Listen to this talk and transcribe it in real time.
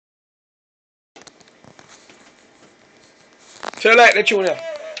So you like the tune, yeah?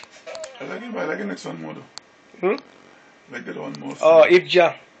 I like it, but I like the next one more though. Like the one more. Oh, If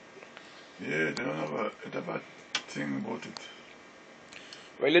Ja. Yeah, they don't have a thing about it.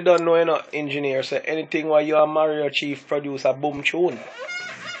 Well, you don't know, you're not engineer, so anything where you are Mario Chief produce a boom tune.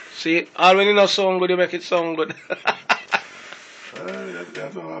 See, all when you know sound good, you make it sound good. You have to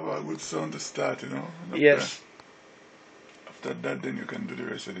have a good sound to start, you know. Yes. After that, then you can do the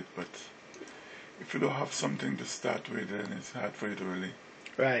rest of it. But if you don't have something to start with, then it's hard for you to really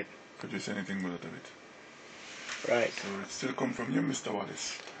produce anything good out of it. Right. So it still come from you, Mr.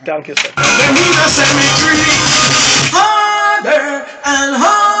 Wallace. Thank you, sir. They need a cemetery harder and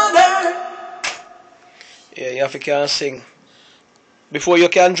harder. Yeah, you have to can sing. Before you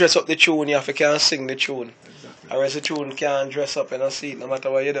can dress up the tune, you have to can sing the tune. Exactly. Or else the tune can't dress up and see it no matter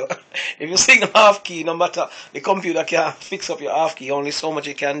what you do. If you sing half key, no matter, the computer can't fix up your half key, only so much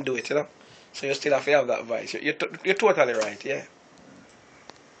you can do it, you know. So you still have to have that voice. You're totally right, yeah.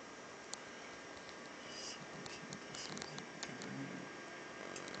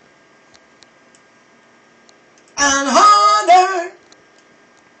 And harder.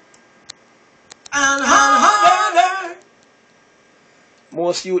 And harder.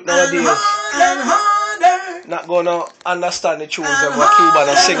 Most youth nowadays And harder. not gonna understand the tunes of what Cuban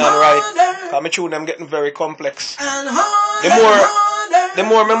and sing and write. Because my tune them getting very complex. And harder. The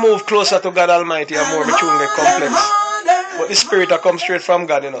more me move closer to God Almighty, the more my tune get complex. But the spirit that comes straight from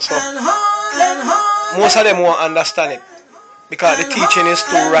God, you know. So most of them won't understand it. Because the teaching is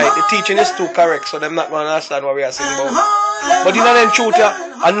too right, the teaching is too correct, so them not going to understand what we are saying about. But in them truth,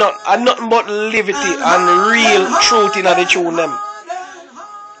 and nothing but levity and real truth in the tune them.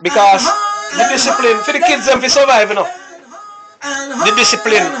 Because the discipline, for the kids them to survive, you know, the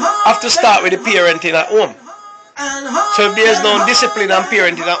discipline have to start with the parenting at home. So if there's no discipline and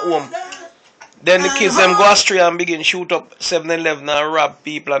parenting at home, then the kids them go astray and begin shoot up 7-Eleven and rob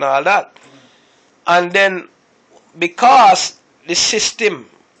people and all that. And then, because the system,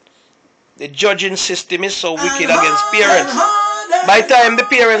 the judging system is so wicked against parents, by the time the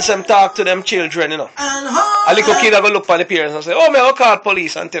parents them talk to them children, you know, a little kid will look for the parents and say, oh, me I'll call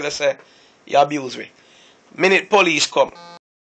police, and tell us, say, you abuse me. Minute police come,